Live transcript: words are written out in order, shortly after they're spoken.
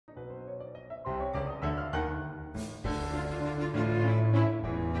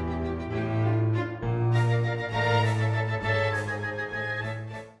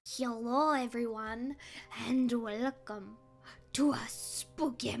and welcome to a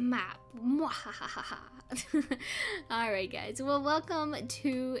spooky map. Alright guys, well welcome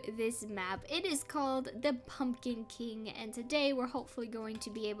to this map. It is called the Pumpkin King, and today we're hopefully going to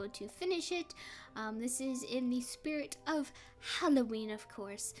be able to finish it. This is in the spirit of Halloween, of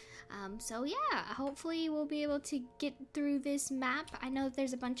course. So yeah, hopefully we'll be able to get through this map. I know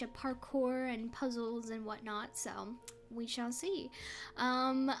there's a bunch of parkour and puzzles and whatnot, so we shall see.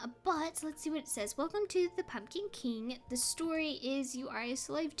 But let's see what it says. Welcome to the Pumpkin King. The story is you are a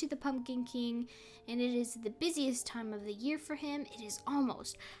slave to the Pumpkin King, and it is the busiest time of the year for him. It is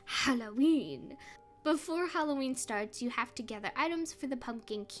almost Halloween. Before Halloween starts, you have to gather items for the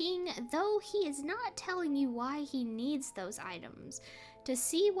Pumpkin King, though he is not telling you why he needs those items. To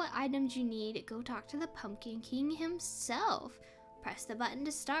see what items you need, go talk to the Pumpkin King himself. Press the button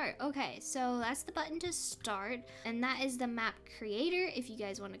to start. Okay, so that's the button to start, and that is the map creator if you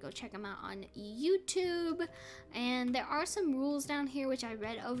guys want to go check him out on YouTube. And there are some rules down here which I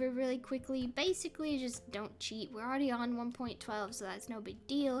read over really quickly. Basically, just don't cheat. We're already on 1.12, so that's no big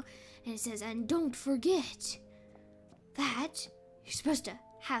deal. And it says, and don't forget that you're supposed to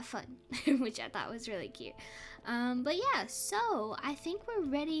have fun, which I thought was really cute. But yeah, so I think we're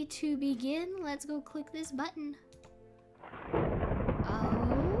ready to begin. Let's go click this button.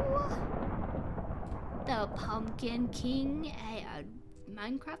 The Pumpkin King, a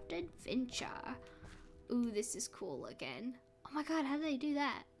Minecraft adventure. Ooh, this is cool looking. Oh my god, how did they do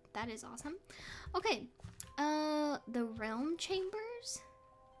that? That is awesome. Okay, the realm chambers?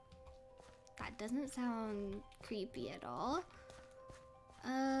 That doesn't sound creepy at all.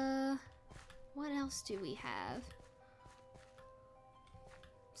 What else do we have?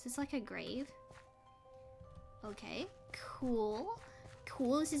 Is this like a grave? Okay, cool.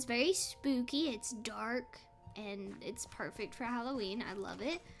 Cool, this is very spooky. It's dark and it's perfect for Halloween. I love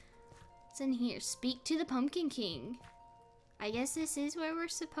it. What's in here? Speak to the Pumpkin King. I guess this is where we're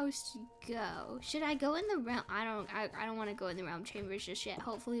supposed to go. Should I go in the realm? I don't want to go in the realm chambers just yet.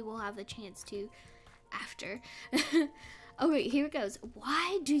 Hopefully we'll have the chance to after. Oh wait, here it goes.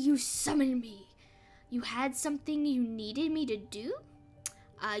 Why do you summon me? You had something you needed me to do?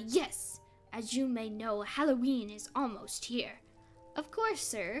 Yes. As you may know, Halloween is almost here. Of course,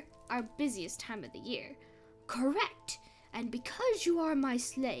 sir, our busiest time of the year. Correct. And because you are my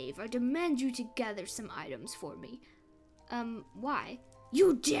slave, I demand you to gather some items for me. Why?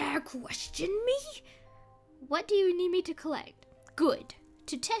 You dare question me? What do you need me to collect? Good.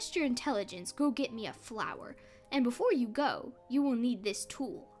 To test your intelligence, go get me a flower. And before you go, you will need this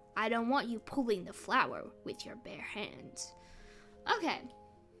tool. I don't want you pulling the flower with your bare hands. Okay.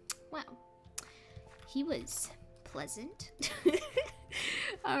 Well, he was pleasant.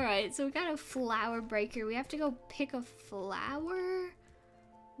 Alright, so we got a flower breaker. We have to go pick a flower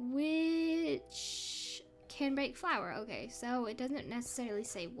which can break flower. Okay, so it doesn't necessarily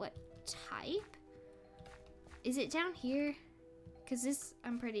say what type. Is it down here? Because this,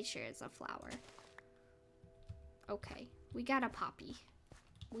 I'm pretty sure it's a flower. Okay, we got a poppy.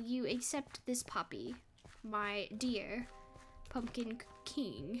 Will you accept this poppy, my dear Pumpkin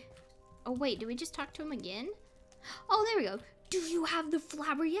King? Oh wait, did we just talk to him again? Oh, there we go. Do you have the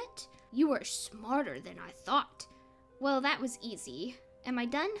flower yet? You are smarter than I thought. Well, that was easy. Am I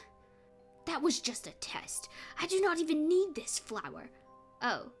done? That was just a test. I do not even need this flower.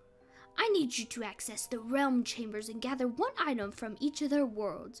 Oh. I need you to access the realm chambers and gather one item from each of their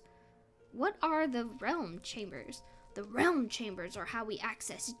worlds. What are the realm chambers? The realm chambers are how we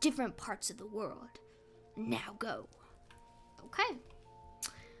access different parts of the world. Now go. Okay.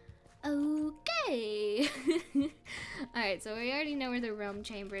 Okay. Alright, so we already know where the realm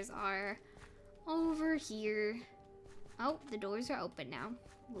chambers are. Over here. Oh, the doors are open now.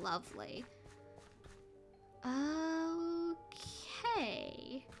 Lovely.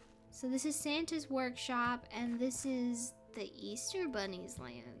 Okay. So this is Santa's workshop, and this is the Easter Bunny's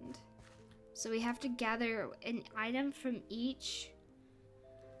land. So we have to gather an item from each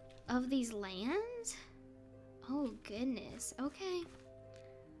of these lands? Oh, goodness. Okay.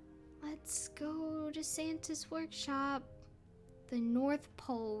 Let's go to Santa's workshop. The North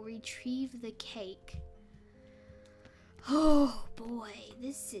Pole, retrieve the cake. Oh boy,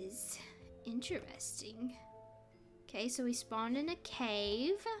 this is interesting. Okay, so we spawned in a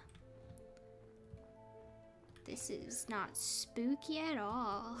cave. This is not spooky at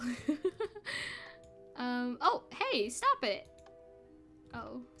all. Oh, hey, stop it.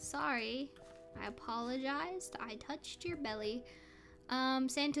 Oh, sorry. I apologized. I touched your belly.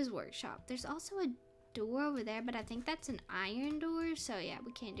 Santa's workshop. There's also a door over there, but I think that's an iron door, so yeah,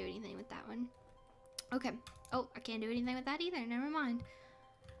 we can't do anything with that one. Okay. Oh, I can't do anything with that either. Never mind.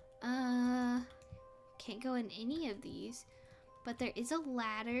 Can't go in any of these. But there is a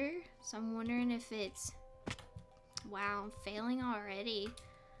ladder, so I'm wondering if it's... Wow, I'm failing already.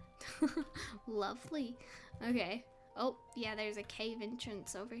 Lovely. Okay. Oh, yeah, there's a cave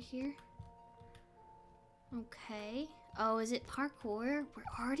entrance over here. Okay. Oh, is it parkour?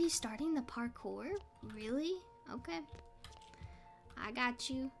 We're already starting the parkour? Really? Okay. I got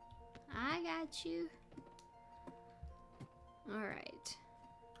you. I got you. Alright.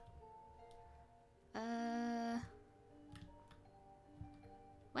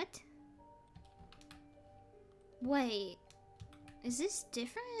 What? Wait. Is this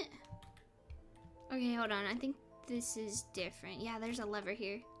different? Okay, hold on. I think this is different. Yeah, there's a lever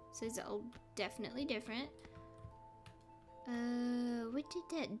here. So it's definitely different. What did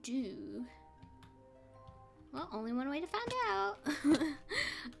that do? Well, only one way to find out.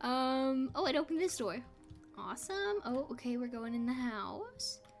 Oh, it opened this door. Awesome. Oh, okay, we're going in the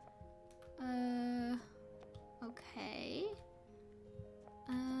house. Okay.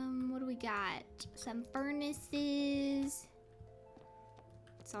 What do we got? Some furnaces.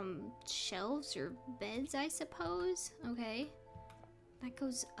 Some shelves or beds, I suppose. Okay. That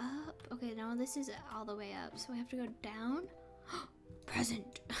goes up. Okay, now this is all the way up, so we have to go down.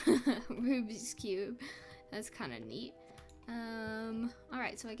 Present. Rubik's Cube. That's kind of neat.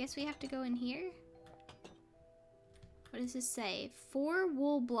 Alright, so I guess we have to go in here. What does this say? 4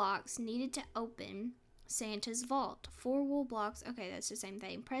 wool blocks needed to open Santa's vault. 4 wool blocks. Okay, that's the same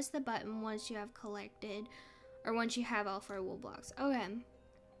thing. Press the button once you have collected, or once you have all 4 wool blocks. Okay.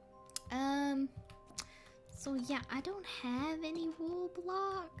 So yeah, I don't have any wool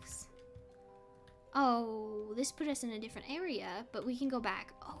blocks. Oh, this put us in a different area, but we can go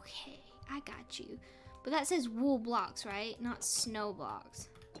back. Okay, I got you. But that says wool blocks, right? Not snow blocks.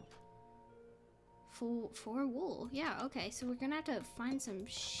 4 wool. Yeah, okay. So we're gonna have to find some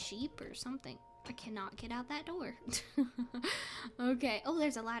sheep or something. I cannot get out that door. Okay. Oh,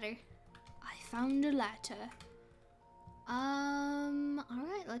 there's a ladder. I found a ladder.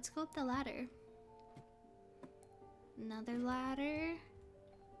 Alright, let's go up the ladder. Another ladder.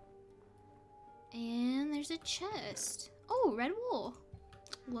 And there's a chest. Oh, red wool.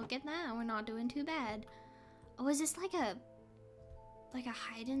 Look at that. We're not doing too bad. Oh, is this like a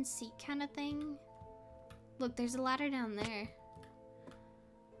hide and seek kind of thing? Look, there's a ladder down there.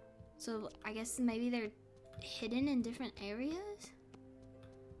 So I guess maybe they're hidden in different areas?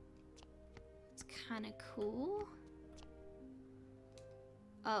 It's kind of cool.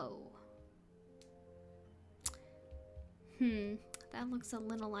 Oh. That looks a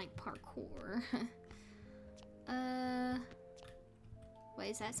little like parkour.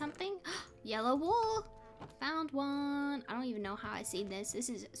 Wait, is that something? Yellow wool! Found one! I don't even know how I see this. This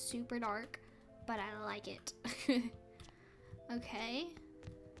is super dark, but I like it. Okay.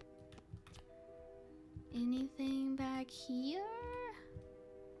 Anything back here?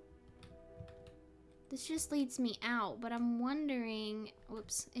 This just leads me out, but I'm wondering,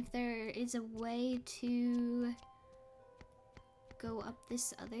 whoops, if there is a way to go up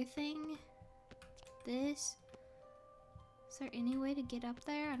this other thing. This. Is there any way to get up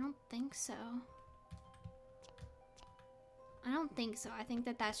there? I don't think so. I don't think so. I think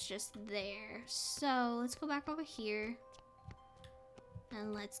that that's just there. So let's go back over here.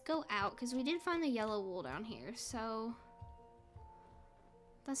 And let's go out, because we did find the yellow wool down here. So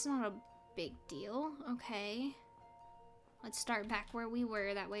that's not a big deal. Okay. Let's start back where we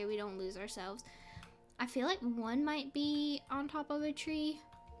were. That way we don't lose ourselves. I feel like one might be on top of a tree.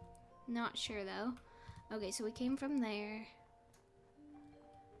 Not sure though. Okay, so we came from there.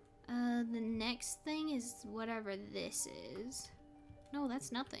 The next thing is whatever this is. No,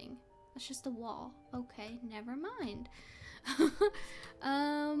 that's nothing. That's just a wall. Okay, never mind.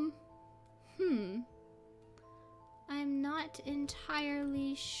 I'm not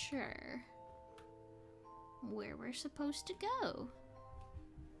entirely sure where we're supposed to go.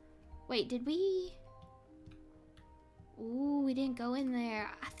 Wait, did we? Ooh, we didn't go in there.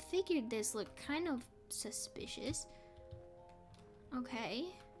 I figured this looked kind of suspicious. Okay.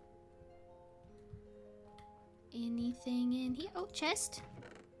 Anything in here? Oh, chest.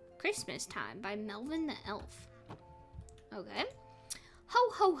 Christmas Time by Melvin the Elf. Okay. Ho,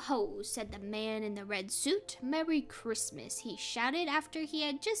 ho, ho, said the man in the red suit. Merry Christmas, he shouted after he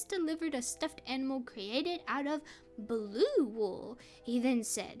had just delivered a stuffed animal created out of blue wool. He then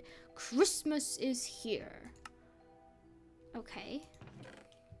said, Christmas is here. Okay.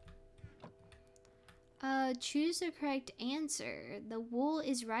 Choose the correct answer. The wool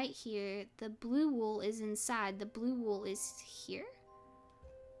is right here. The blue wool is inside. The blue wool is here?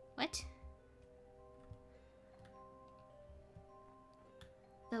 What?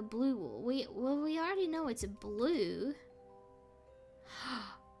 The blue wool. We already know it's blue.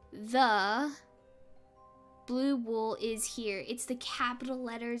 The blue wool is here. It's the capital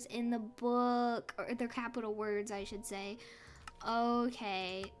letters in the book, or the capital words, I should say.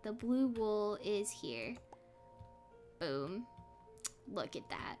 Okay, the blue wool is here. Boom. Look at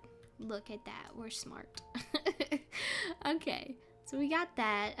that. Look at that. We're smart. Okay, so we got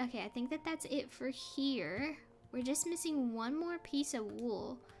that. Okay, I think that that's it for here. We're just missing one more piece of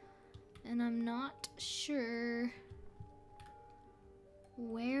wool, and I'm not sure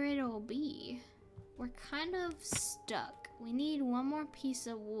where it'll be. We're kind of stuck. We need one more piece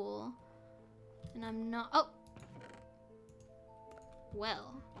of wool, and I'm not. Oh,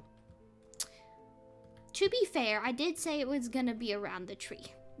 well, to be fair, I did say it was gonna be around the tree.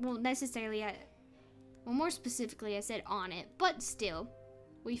 Well, more specifically, I said on it, but still.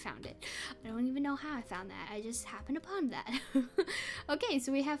 We found it. I don't even know how I found that. I just happened upon that. Okay,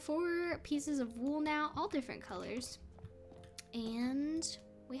 so we have 4 pieces of wool now, all different colors. And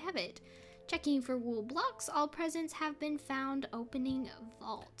we have it. Checking for wool blocks. All presents have been found. Opening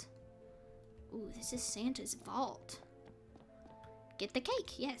vault. Ooh, this is Santa's vault. Get the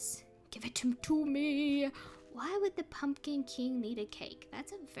cake. Yes. Give it to me. Why would the Pumpkin King need a cake?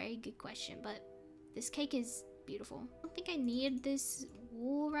 That's a very good question, but this cake is beautiful. I don't think I need this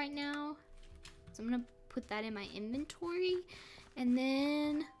wool right now, so I'm gonna put that in my inventory, and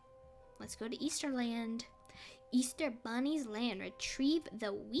then let's go to Easterland. Easter Bunny's land. Retrieve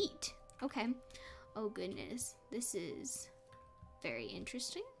the wheat. Okay. Oh goodness, this is very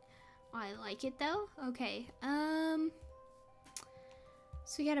interesting. I like it though. Okay.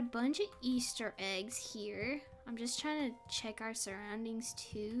 So we got a bunch of Easter eggs here. I'm just trying to check our surroundings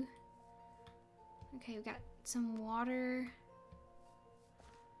too. Okay, we got some water.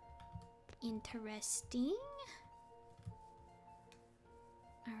 Interesting.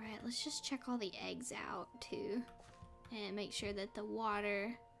 Alright, let's just check all the eggs out too, and make sure that the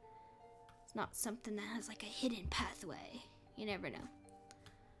water is not something that has like a hidden pathway. You never know.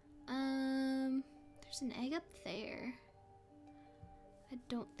 There's an egg up there. I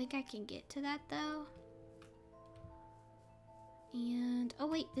don't think I can get to that though. And oh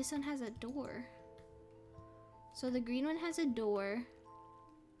wait, this one has a door. So the green one has a door.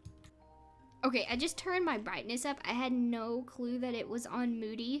 Okay, I just turned my brightness up. I had no clue that it was on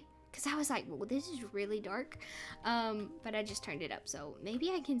Moody, because I was like, well, this is really dark. But I just turned it up, so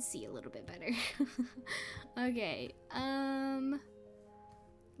maybe I can see a little bit better. Okay,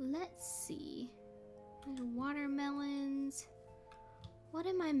 let's see. There's watermelons. What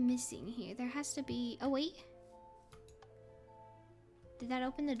am I missing here? There has to be, oh wait. Did that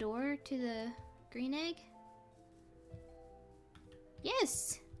open the door to the green egg?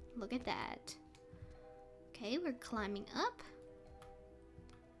 Yes! Look at that. Okay, we're climbing up.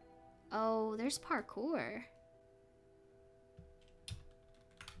 Oh, there's parkour.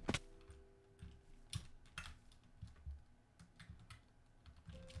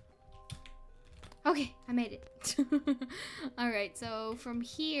 Okay, I made it. Alright, so from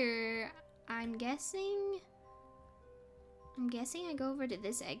here, I'm guessing I go over to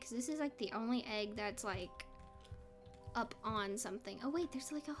this egg, because this is like the only egg that's like up on something. Oh wait,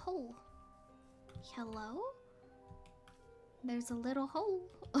 there's like a hole. Hello? There's a little hole.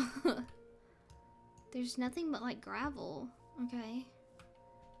 There's nothing but like gravel. Okay.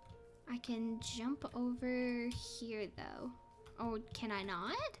 I can jump over here though. Oh, can I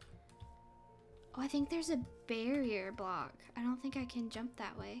not? Oh, I think there's a barrier block. I don't think I can jump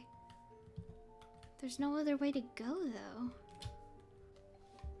that way. There's no other way to go though.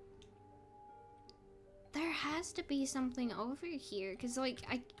 There has to be something over here, because like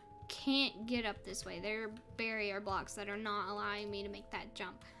I can't get up this way. There are barrier blocks that are not allowing me to make that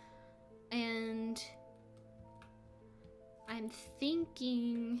jump. And I'm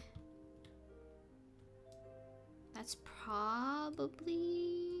thinking that's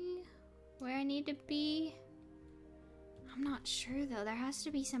probably where I need to be. I'm not sure though. There has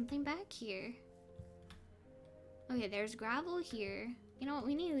to be something back here. Okay, there's gravel here. You know what?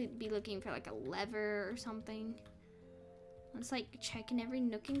 We need to be looking for like a lever or something. Let's like checking every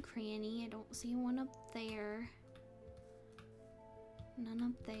nook and cranny. I don't see one up there. None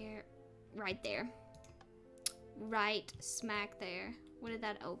up there. Right there. Right smack there. What did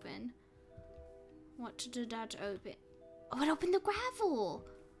that open? What did that open? Oh, it opened the gravel!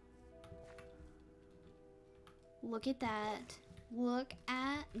 Look at that. Look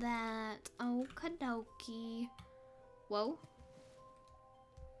at that. Okie-dokie. Whoa.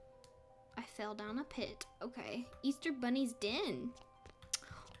 I fell down a pit. Okay. Easter Bunny's den.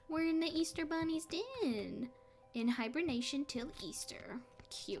 We're in the Easter Bunny's den. In hibernation till Easter.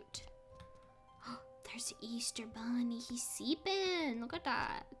 cute. There's the Easter Bunny. He's seeping. Look at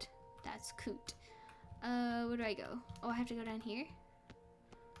that. That's cute. Where do I go? Oh, I have to go down here?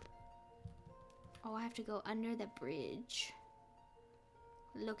 Oh, I have to go under the bridge.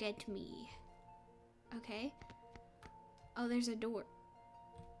 Look at me. Okay. Oh, there's a door.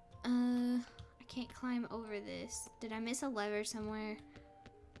 I can't climb over this. Did I miss a lever somewhere?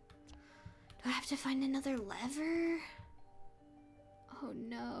 Do I have to find another lever? Oh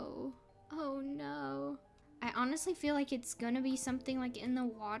no. Oh no. I honestly feel like it's gonna be something like in the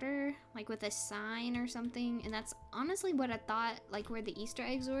water, like with a sign or something. And that's honestly what I thought, like where the Easter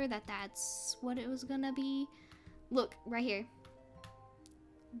eggs were, that's what it was gonna be. Look, right here.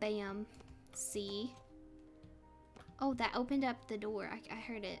 Bam. See? Oh, that opened up the door. I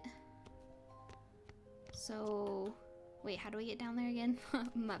heard it. So, wait, how do we get down there again?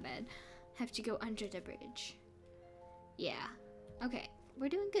 My bad. Have to go under the bridge. Yeah. Okay, we're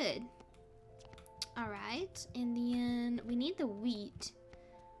doing good. Alright, and then we need the wheat.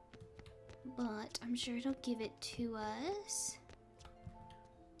 But I'm sure it'll give it to us.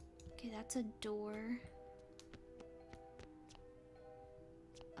 Okay, that's a door.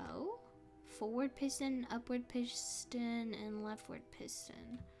 Oh? Forward piston, upward piston, and leftward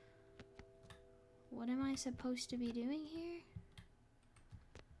piston. What am I supposed to be doing here?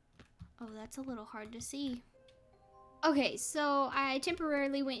 Oh, that's a little hard to see. Okay, so I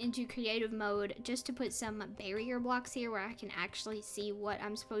temporarily went into creative mode just to put some barrier blocks here where I can actually see what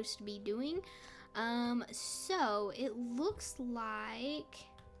I'm supposed to be doing. So it looks like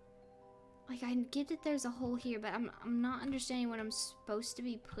I get that there's a hole here, but I'm not understanding what I'm supposed to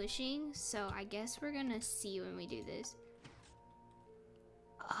be pushing. So I guess we're gonna see when we do this.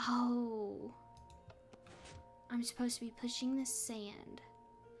 Oh, I'm supposed to be pushing the sand.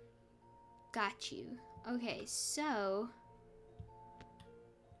 Got you. Okay, so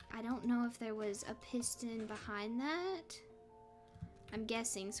I don't know if there was a piston behind that. I'm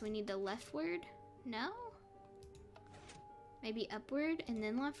guessing, so we need the leftward? No? Maybe upward and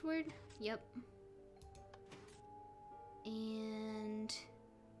then leftward? Yep. And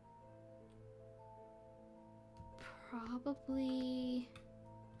probably,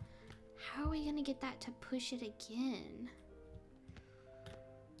 how are we gonna get that to push it again?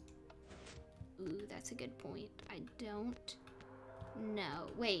 Ooh, that's a good point. I don't know.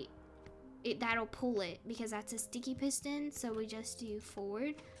 Wait, that'll pull it because that's a sticky piston. So we just do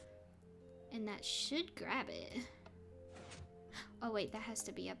forward and that should grab it. Oh wait, that has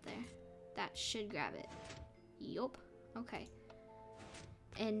to be up there. That should grab it. Yup. Okay.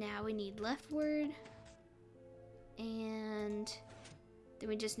 And now we need leftward. And then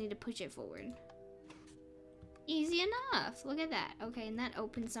we just need to push it forward. Easy enough. Look at that. Okay, and that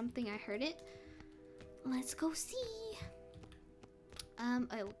opened something. I heard it. Let's go see.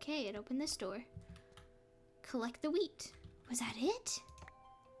 Okay, it opened this door. Collect the wheat. Was that it?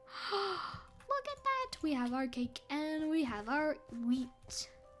 Look at that. We have our cake and we have our wheat.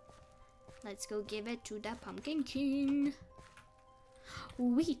 Let's go give it to the Pumpkin King.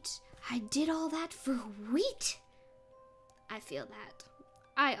 Wheat. I did all that for wheat. I feel that.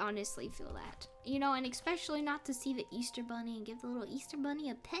 I honestly feel that. You know, and especially not to see the Easter Bunny and give the little Easter Bunny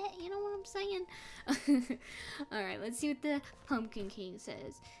a pet. You know what I'm saying? Alright, let's see what the Pumpkin King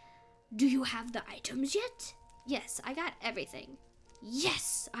says. Do you have the items yet? Yes, I got everything.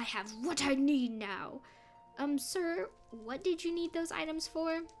 Yes, I have what I need now. Sir, what did you need those items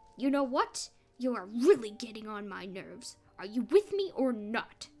for? You know what? You are really getting on my nerves. Are you with me or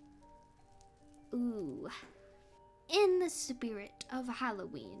not? Ooh. In the spirit of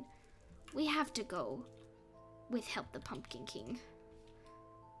Halloween, we have to go with Help the Pumpkin King.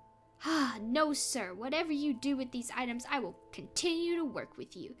 Ah, no sir. Whatever you do with these items, I will continue to work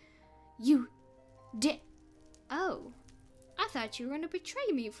with you. You did. Oh, I thought you were going to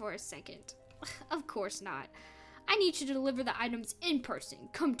betray me for a second. Of course not. I need you to deliver the items in person.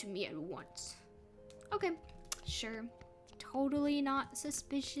 Come to me at once. Okay, sure. Totally not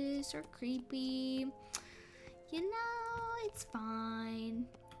suspicious or creepy. You know, it's fine.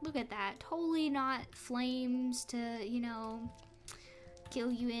 Look at that. Totally not flames to, you know,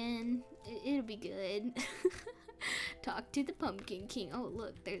 kill you in. It'll be good. Talk to the Pumpkin King. Oh,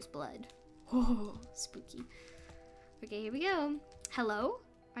 look, there's blood. Oh, spooky. Okay, here we go. Hello?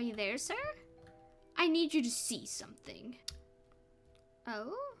 Are you there, sir? I need you to see something.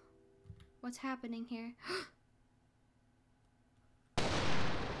 Oh? What's happening here?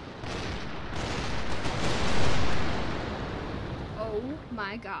 Oh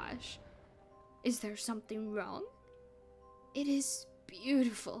my gosh. Is there something wrong? It is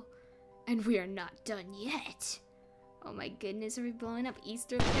beautiful. And we are not done yet. Oh my goodness, are we blowing up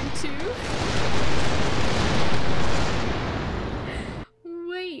Easterland too?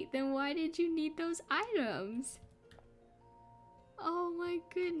 Wait, then why did you need those items? Oh my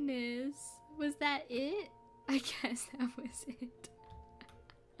goodness. Was that it? I guess that was it.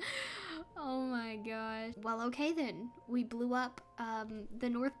 Oh my gosh. Well, okay then. We blew up the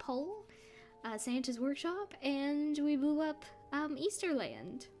North Pole, Santa's workshop, and we blew up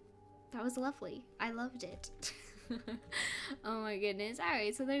Easterland. That was lovely. I loved it. Oh my goodness.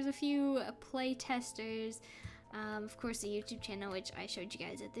 Alright, so there's a few play testers. Of course, the YouTube channel, which I showed you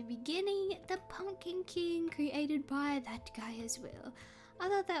guys at the beginning, the Pumpkin King, created by that guy as well. I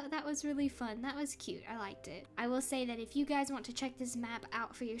thought that was really fun. That was cute. I liked it. I will say that if you guys want to check this map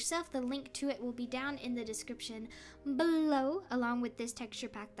out for yourself, the link to it will be down in the description below, along with this texture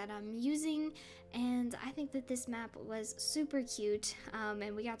pack that I'm using. And I think that this map was super cute.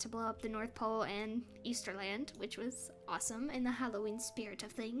 And we got to blow up the North Pole and Easterland, which was awesome in the Halloween spirit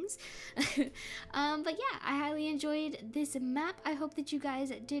of things. But yeah, I highly enjoyed this map. I hope that you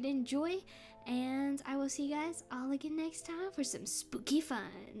guys did enjoy. And I will see you guys all again next time for some spooky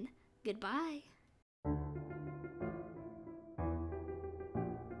fun. Goodbye.